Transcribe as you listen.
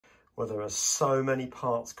Well, there are so many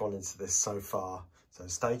parts gone into this so far, so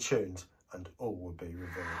stay tuned and all will be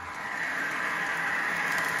revealed.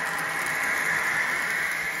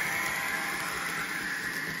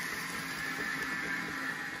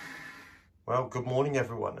 Well, good morning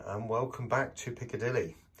everyone and welcome back to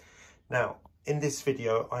Piccadilly. Now, in this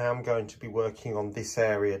video, I am going to be working on this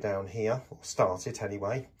area down here, or start it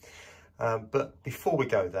anyway. But before we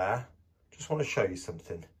go there, just want to show you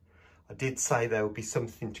something. I did say there would be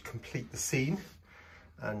something to complete the scene.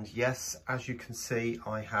 And yes, as you can see,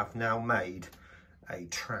 I have now made a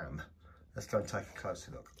tram. Let's go and take a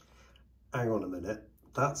closer look. Hang on a minute.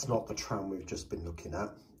 That's not the tram we've just been looking at.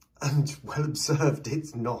 And well observed,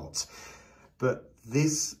 it's not. But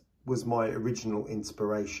this was my original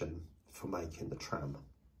inspiration for making the tram.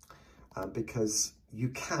 Because you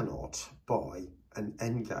cannot buy an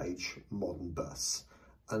N gauge modern bus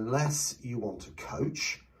unless you want a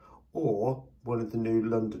coach or one of the new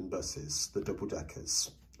London buses, the double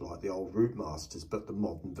deckers, like the old Route Masters, but the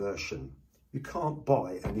modern version. You can't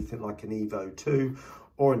buy anything like an Evo 2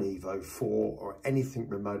 or an Evo 4 or anything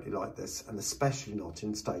remotely like this, and especially not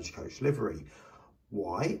in Stagecoach livery.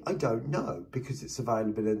 Why? I don't know, because it's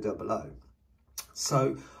available in 00.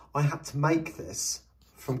 So I had to make this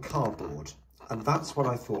from cardboard, and that's what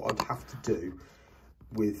I thought I'd have to do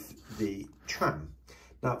with the tram.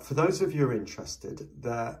 Now, for those of you who are interested,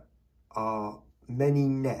 there are many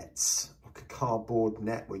nets, like a cardboard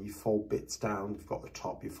net where you fold bits down, you've got the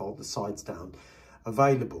top, you fold the sides down,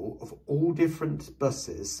 available of all different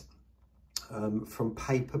buses from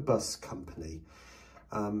Paper Bus Company.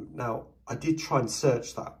 Now, I did try and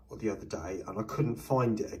search that the other day and I couldn't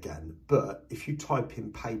find it again, but if you type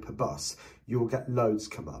in Paper Bus, you'll get loads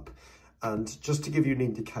come up. And just to give you an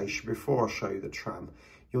indication before I show you the tram,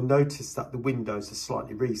 you'll notice that the windows are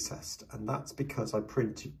slightly recessed, and that's because I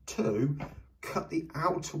printed two, cut the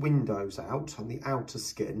outer windows out on the outer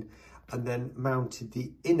skin, and then mounted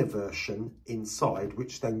the inner version inside,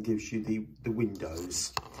 which then gives you the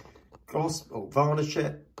windows. Gloss or varnish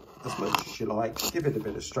it as much as you like, give it a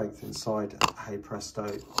bit of strength inside, hey presto,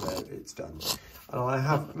 there it's done. And I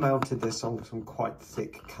have mounted this on some quite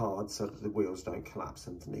thick cards so that the wheels don't collapse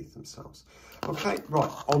underneath themselves. Okay,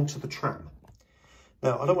 right, onto the tram.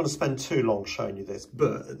 Now, I don't want to spend too long showing you this,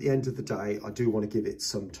 but at the end of the day, I do want to give it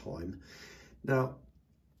some time. Now,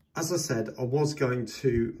 as I said, I was going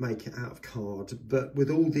to make it out of card, but with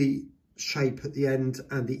all the shape at the end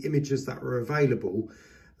and the images that were available,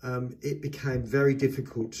 it became very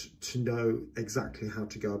difficult to know exactly how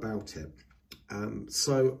to go about it.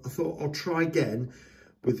 So I thought I'll try again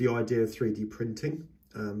with the idea of 3D printing.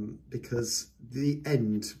 Because the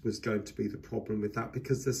end was going to be the problem with that,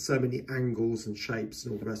 because there's so many angles and shapes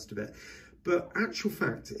and all the rest of it. But actual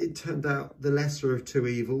fact, it turned out the lesser of two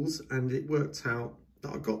evils, and it worked out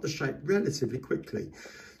that I got the shape relatively quickly.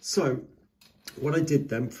 So what I did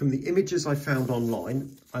then, from the images I found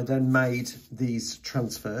online, I then made these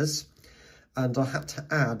transfers, and I had to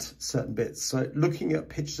add certain bits. So looking at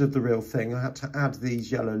pictures of the real thing, I had to add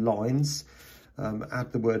these yellow lines,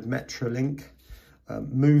 add the word Metrolink,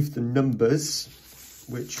 move the numbers,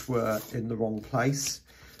 which were in the wrong place.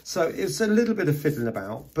 So it's a little bit of fiddling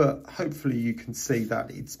about, but hopefully you can see that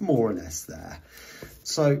it's more or less there.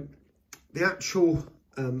 So the actual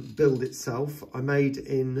build itself, I made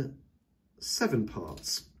in 7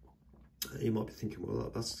 parts. You might be thinking,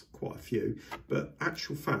 well, that's quite a few, but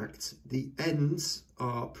actual fact, the ends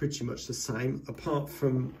are pretty much the same, apart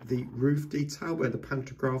from the roof detail where the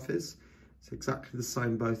pantograph is. It's exactly the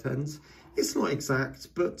same both ends. It's not exact,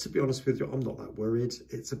 but to be honest with you, I'm not that worried.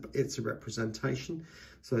 It's a representation.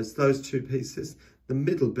 So it's those 2 pieces. The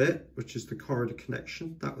middle bit, which is the corridor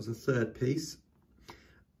connection, that was a 3rd piece.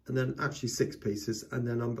 And then actually 6 pieces. And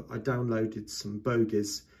then I downloaded some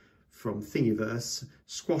bogies from Thingiverse,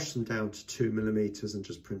 squashed them down to 2mm and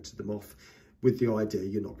just printed them off with the idea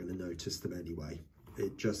you're not going to notice them anyway.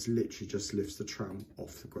 It just literally just lifts the tram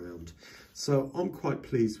off the ground. So I'm quite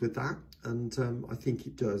pleased with that, and I think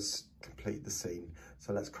it does complete the scene.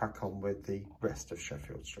 So let's crack on with the rest of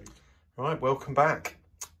Sheffield Street. Right, welcome back.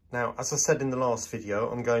 Now, as I said in the last video,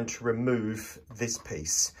 I'm going to remove this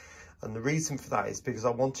piece. And the reason for that is because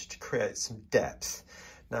I wanted to create some depth.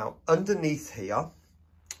 Now, underneath here,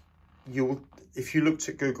 if you looked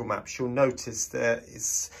at Google Maps, you'll notice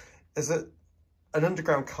there's an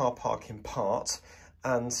underground car park in part,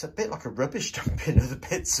 and a bit like a rubbish dump in other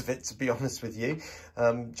bits of it, to be honest with you.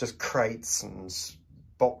 Just crates and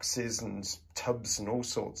boxes and tubs and all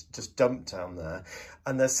sorts just dumped down there.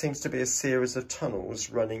 And there seems to be a series of tunnels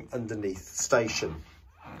running underneath the station.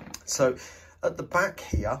 So At the back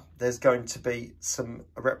here, there's going to be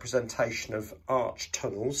a representation of arch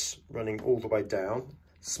tunnels running all the way down,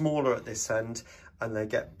 smaller at this end, and they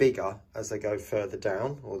get bigger as they go further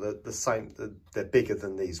down, or they're bigger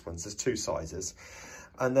than these ones. There's two sizes.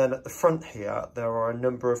 And then at the front here, there are a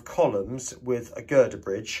number of columns with a girder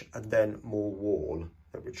bridge and then more wall,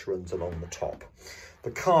 which runs along the top.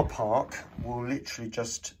 The car park will literally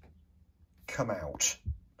just come out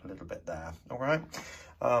a little bit there, all right?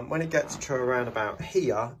 When it gets to around about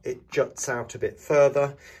here, it juts out a bit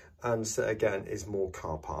further, and so again is more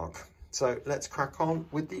car park. So let's crack on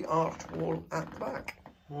with the arched wall at the back.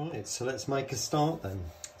 Right, so let's make a start then.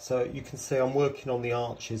 So you can see I'm working on the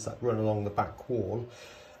arches that run along the back wall,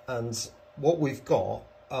 and what we've got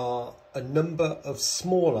are a number of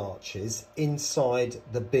small arches inside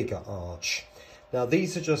the bigger arch. Now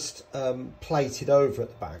these are just plated over at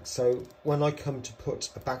the back, so when I come to put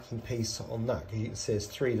a backing piece on that, you can see there's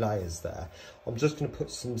 3 layers there, I'm just going to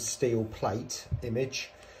put some steel plate image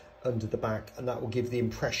under the back, and that will give the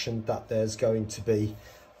impression that there's going to be,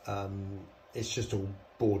 it's just all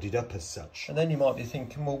boarded up as such. And then you might be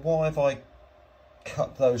thinking, well, why have I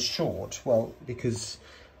cut those short? Well, because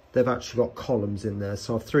they've actually got columns in there,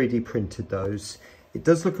 so I've 3D printed those. It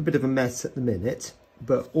does look a bit of a mess at the minute,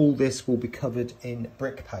 but all this will be covered in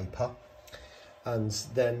brick paper, and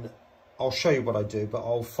then I'll show you what I do, but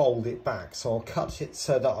I'll fold it back. So I'll cut it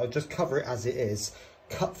so that I just cover it as it is,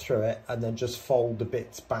 cut through it, and then just fold the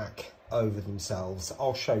bits back over themselves.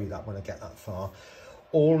 I'll show you that when I get that far.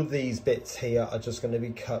 All of these bits here are just going to be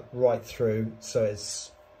cut right through, so it's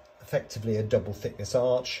effectively a double thickness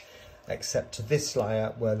arch, except to this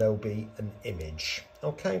layer where there'll be an image.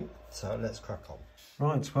 Okay, so let's crack on.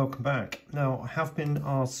 Right, welcome back. Now, I have been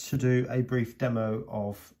asked to do a brief demo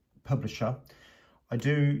of Publisher. I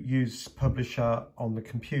do use Publisher on the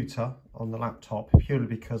computer, on the laptop, purely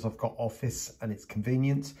because I've got Office and it's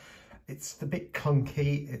convenient. It's a bit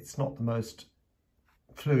clunky, it's not the most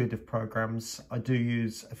fluid of programs. I do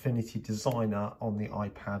use Affinity Designer on the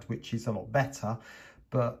iPad, which is a lot better,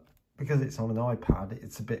 but because it's on an iPad,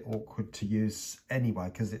 it's a bit awkward to use anyway,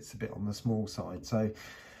 because it's a bit on the small side. So,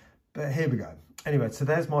 but here we go. Anyway, so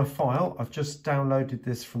there's my file. I've just downloaded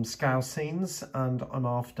this from Scale Scenes, and I'm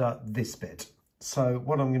after this bit. So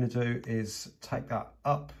what I'm going to do is take that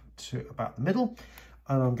up to about the middle,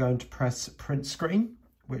 and I'm going to press print screen,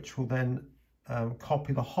 which will then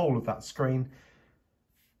copy the whole of that screen.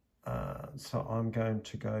 So I'm going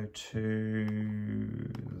to go to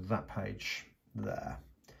that page there,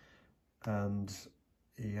 and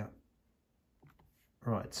yeah,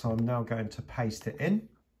 right, so I'm now going to paste it in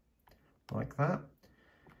like that.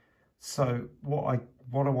 So what I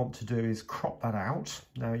want to do is crop that out.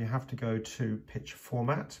 Now you have to go to picture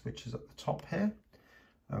format, which is at the top here,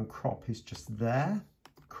 and crop is just there,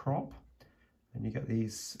 crop, and you get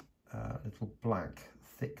these little black,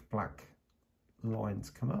 thick black lines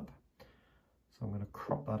come up. So I'm going to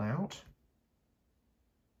crop that out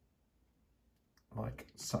like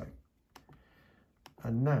so.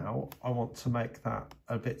 And now I want to make that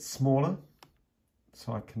a bit smaller,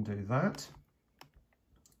 so I can do that,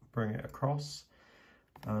 bring it across,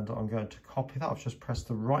 and I'm going to copy that. I've just pressed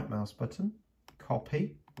the right mouse button,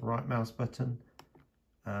 copy, right mouse button,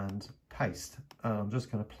 and paste. And I'm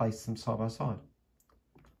just going to place them side by side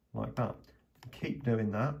like that. Keep doing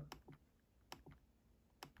that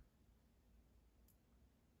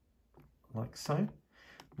like so.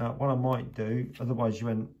 Now what I might do, otherwise you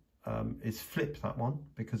end, is flip that one,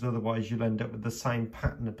 because otherwise you'll end up with the same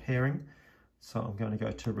pattern appearing. So I'm going to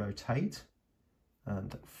go to rotate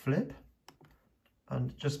and flip,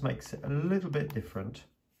 and it just makes it a little bit different.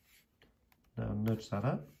 Now nudge that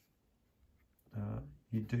up.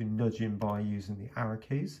 You do nudging by using the arrow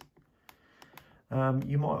keys.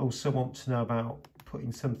 You might also want to know about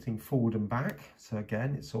putting something forward and back. So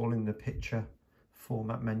again, it's all in the picture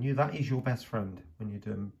format menu. That is your best friend when you're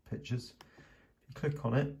doing pictures. If you click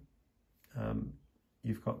on it,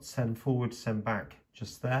 you've got send forward, send back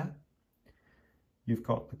just there. You've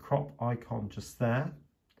got the crop icon just there.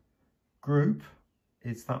 Group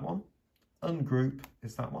is that one. Ungroup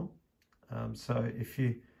is that one. So if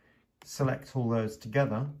you select all those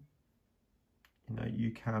together, you know,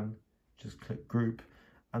 you can just click group,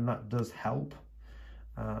 and that does help.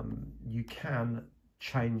 You can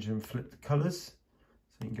change and flip the colours.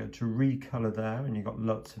 So you can go to recolor there, and you've got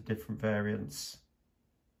lots of different variants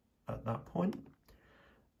at that point.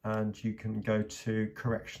 And you can go to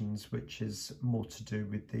corrections, which is more to do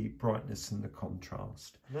with the brightness and the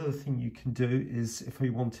contrast. Another thing you can do is, if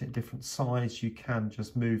you want it a different size, you can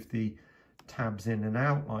just move the tabs in and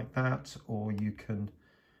out like that, or you can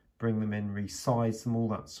bring them in, resize them, all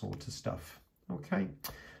that sort of stuff. Okay,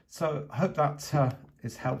 so I hope that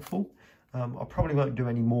is helpful. I probably won't do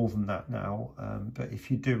any more than that now, but if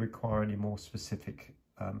you do require any more specific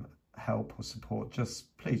help or support,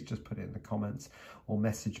 please just put it in the comments or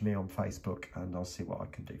message me on Facebook and I'll see what I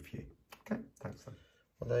can do for you. Okay, thanks then.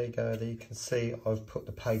 Well, there you go. There you can see I've put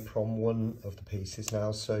the paper on one of the pieces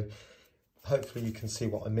now, so hopefully you can see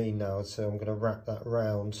what I mean now. So I'm going to wrap that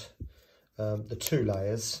around the 2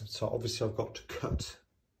 layers. So obviously I've got to cut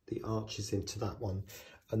the arches into that one,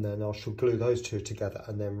 and then I shall glue those 2 together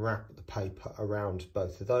and then wrap the paper around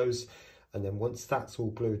both of those. And then once that's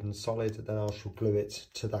all glued and solid, then I shall glue it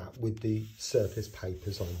to that with the surface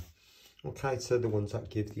papers on. Okay, so the ones that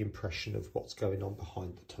give the impression of what's going on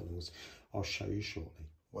behind the tunnels. I'll show you shortly.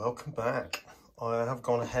 Welcome back. I have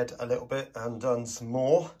gone ahead a little bit and done some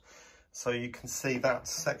more. So you can see that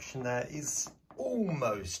section there is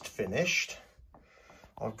almost finished.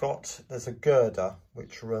 There's a girder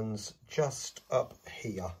which runs just up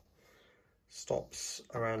here, stops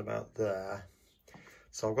around about there.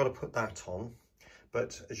 So I've got to put that on.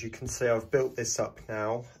 But as you can see, I've built this up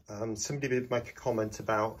now. Somebody did make a comment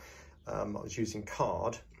about I was using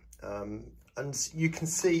card. And you can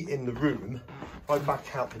see in the room, if I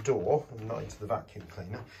back out the door, and not into the vacuum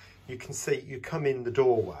cleaner, you can see you come in the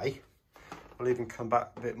doorway. I'll even come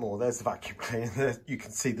back a bit more. There's the vacuum cleaner. You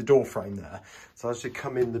can see the door frame there. So as you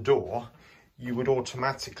come in the door, you would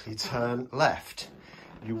automatically turn left.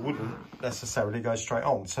 You wouldn't necessarily go straight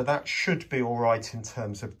on. So that should be all right in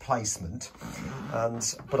terms of placement.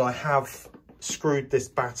 But I have screwed this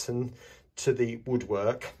batten to the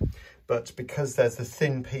woodwork, but because there's a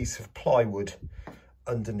thin piece of plywood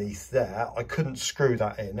underneath there, I couldn't screw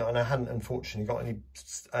that in, and I hadn't unfortunately got any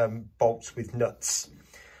bolts with nuts.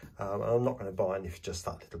 I'm not going to buy any for just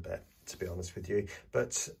that little bit, to be honest with you.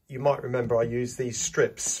 But you might remember I used these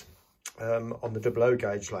strips on the 00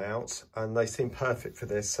 gauge layout, and they seem perfect for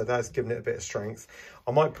this, so that's given it a bit of strength.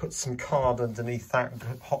 I might put some card underneath that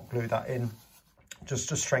and hot glue that in just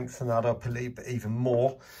to strengthen that up a little bit even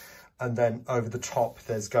more. And then over the top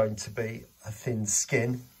there's going to be a thin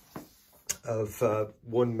skin of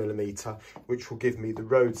 1mm, which will give me the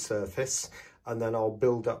road surface, and then I'll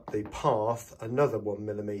build up the path another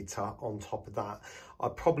 1mm on top of that. I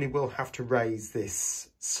probably will have to raise this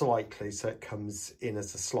slightly so it comes in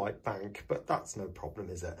as a slight bank, but that's no problem,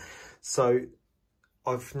 is it? So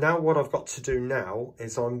what I've got to do now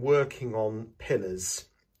is I'm working on pillars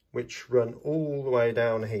which run all the way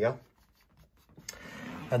down here.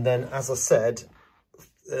 And then, as I said,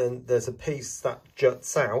 there's a piece that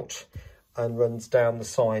juts out and runs down the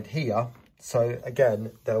side here. So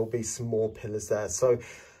again, there will be some more pillars there. So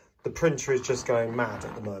the printer is just going mad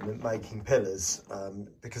at the moment making pillars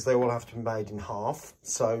because they all have to be made in half.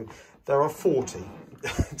 So there are 40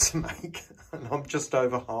 to make, and I'm just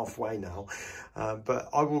over halfway now. But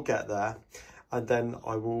I will get there, and then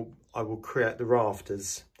I will create the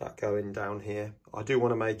rafters that go in down here. I do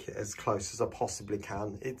want to make it as close as I possibly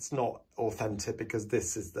can. It's not authentic because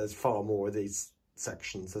there's far more of these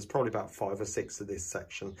sections. There's probably about 5 or 6 of this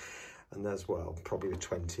section, and there's, well, probably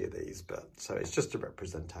 20 of these, but so it's just a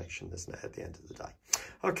representation, isn't it, at the end of the day?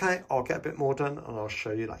 Okay, I'll get a bit more done and I'll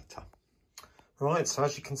show you later. Right, so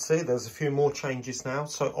as you can see, there's a few more changes now.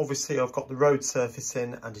 So obviously I've got the road surface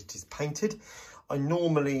in and it is painted. I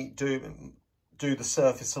normally do the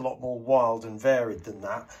surface a lot more wild and varied than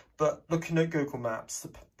that, but looking at Google Maps,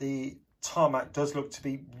 the tarmac does look to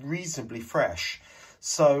be reasonably fresh.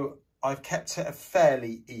 So I've kept it a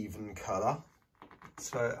fairly even colour.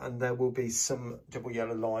 So, and there will be some double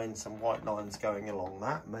yellow lines and white lines going along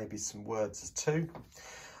that, maybe some words too.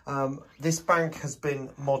 This bank has been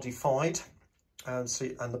modified, and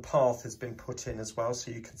the path has been put in as well, so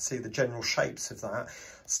you can see the general shapes of that.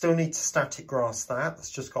 Still need to static grass that. It's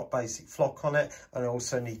just got basic flock on it, and I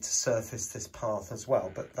also need to surface this path as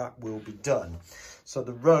well, but that will be done. So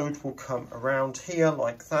the road will come around here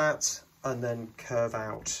like that, and then curve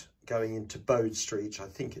out going into Bode Street. I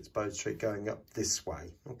think it's Bode Street going up this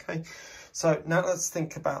way. Okay, so now let's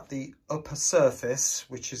think about the upper surface,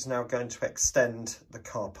 which is now going to extend the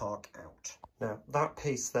car park out. Now that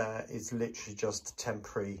piece there is literally just a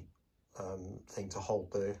temporary thing to hold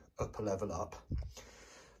the upper level up,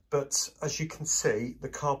 but as you can see, the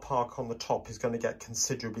car park on the top is going to get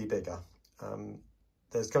considerably bigger.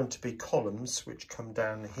 There's going to be columns which come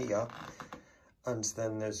down here, and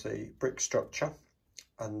then there's a brick structure,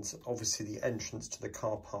 and obviously the entrance to the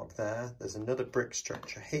car park there. There's another brick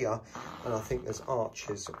structure here, and I think there's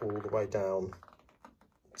arches all the way down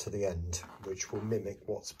to the end, which will mimic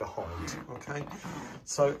what's behind. Okay,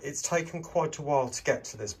 so it's taken quite a while to get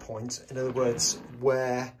to this point. In other words,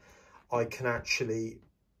 where I can actually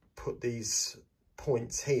put these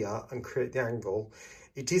points here and create the angle.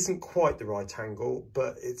 It isn't quite the right angle,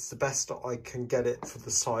 but it's the best that I can get it for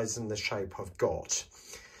the size and the shape I've got.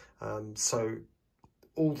 So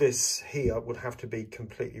all this here would have to be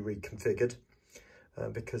completely reconfigured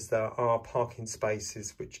because there are parking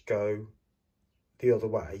spaces which go the other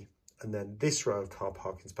way, and then this row of car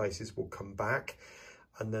parking spaces will come back,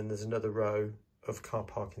 and then there's another row of car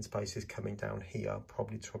parking spaces coming down here,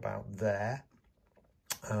 probably to about there,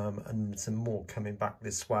 and some more coming back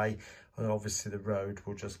this way, and obviously the road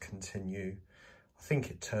will just continue. I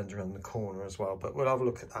think it turns around the corner as well, but we'll have a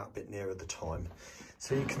look at that a bit nearer the time.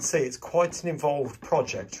 So you can see it's quite an involved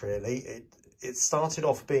project, really. It started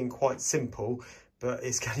off being quite simple, but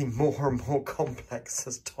it's getting more and more complex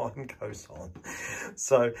as time goes on.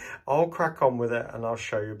 So I'll crack on with it and I'll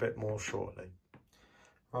show you a bit more shortly.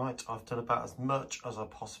 Right, I've done about as much as I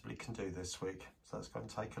possibly can do this week. So let's go and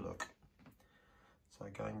take a look. So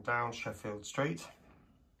going down Sheffield Street.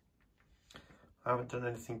 I haven't done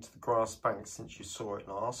anything to the grass bank since you saw it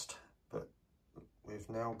last, but we've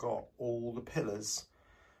now got all the pillars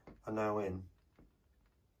are now in.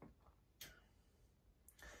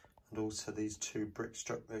 And also these three brick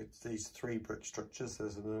structures,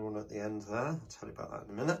 there's another one at the end there, I'll tell you about that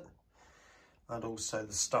in a minute. And also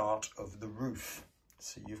the start of the roof.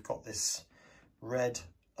 So you've got this red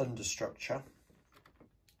understructure,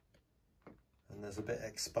 and there's a bit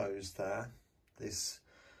exposed there. This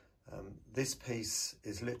piece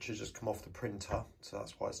is literally just come off the printer, so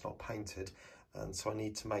that's why it's not painted. And so I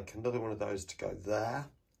need to make another one of those to go there,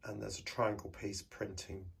 and there's a triangle piece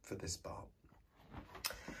printing for this bar.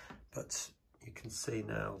 But you can see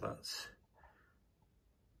now that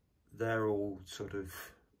they're all sort of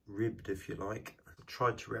ribbed, if you like. I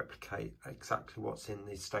tried to replicate exactly what's in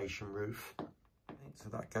the station roof. So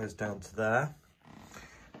that goes down to there.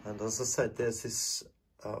 And as I said, there's this,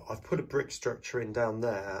 I've put a brick structure in down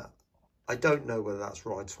there. I don't know whether that's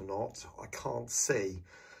right or not. I can't see.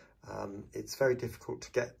 It's very difficult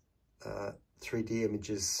to get 3D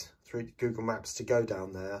images through Google Maps to go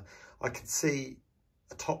down there. I can see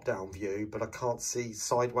a top-down view, but I can't see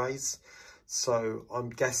sideways, so I'm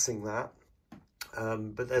guessing that.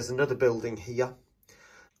 But there's another building here,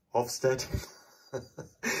 Ofsted,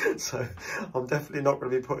 so I'm definitely not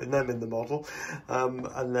going to be putting them in the model.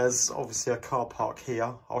 And there's obviously a car park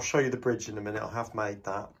here. I'll show you the bridge in a minute. I have made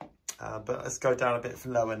that, but let's go down a bit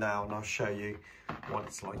lower now and I'll show you what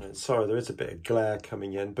it's like. Sorry, there is a bit of glare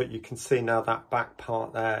coming in, but you can see now that back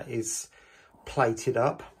part there is plated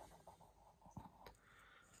up.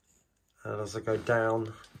 And as I go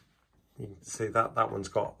down, you can see that one's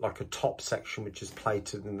got like a top section which is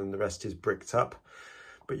plated, and then the rest is bricked up.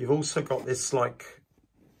 But you've also got this like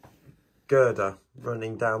girder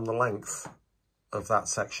running down the length of that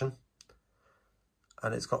section,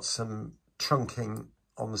 and it's got some trunking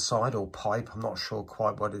on the side, or pipe. I'm not sure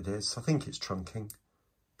quite what it is. I think it's trunking.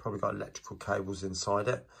 Probably got electrical cables inside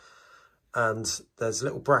it, and there's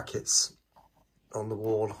little brackets on the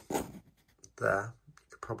wall there.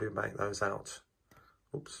 Probably make those out.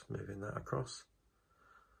 Oops, moving that across.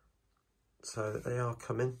 So they are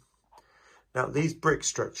coming. Now these brick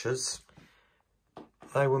structures,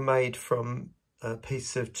 they were made from a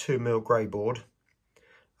piece of 2mm grey board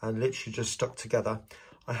and literally just stuck together.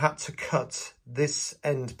 I had to cut this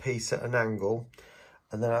end piece at an angle,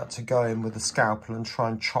 and then I had to go in with a scalpel and try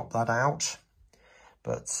and chop that out.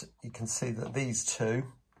 But you can see that these two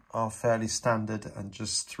are fairly standard and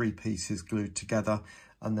just 3 pieces glued together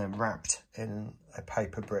and then wrapped in a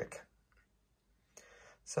paper brick.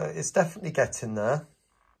 So it's definitely getting there.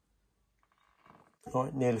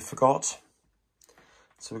 Right, nearly forgot.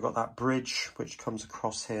 So we've got that bridge which comes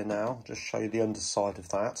across here now. I'll just show you the underside of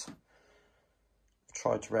that. I've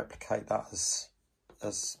tried to replicate that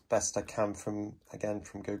as best I can from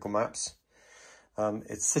Google Maps.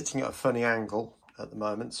 It's sitting at a funny angle at the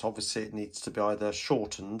moment, so obviously it needs to be either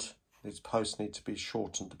shortened, these posts need to be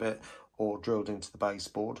shortened a bit, or drilled into the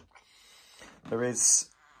baseboard. There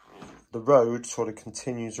is, the road sort of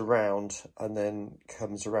continues around and then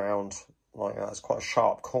comes around like that. It's quite a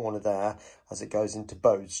sharp corner there as it goes into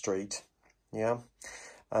Bow Street, yeah.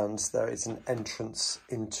 And there is an entrance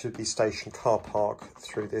into the station car park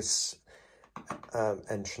through this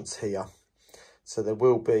entrance here. So there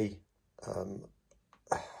will be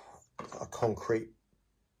a concrete,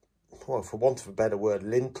 well, for want of a better word,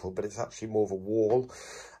 lintel, but it's actually more of a wall,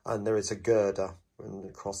 and there is a girder running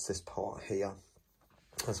across this part here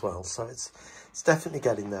as well. So it's definitely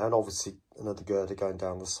getting there, and obviously another girder going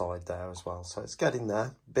down the side there as well. So it's getting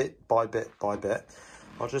there bit by bit by bit.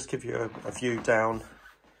 I'll just give you a view down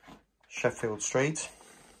Sheffield Street.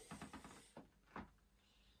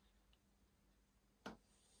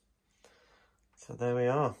 So there we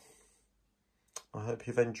are. I hope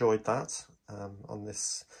you've enjoyed that on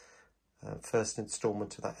this first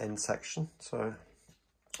instalment of that end section. So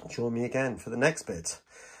join me again for the next bit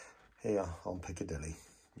here on Piccadilly.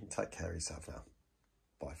 You take care of yourself now.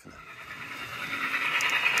 Bye for now.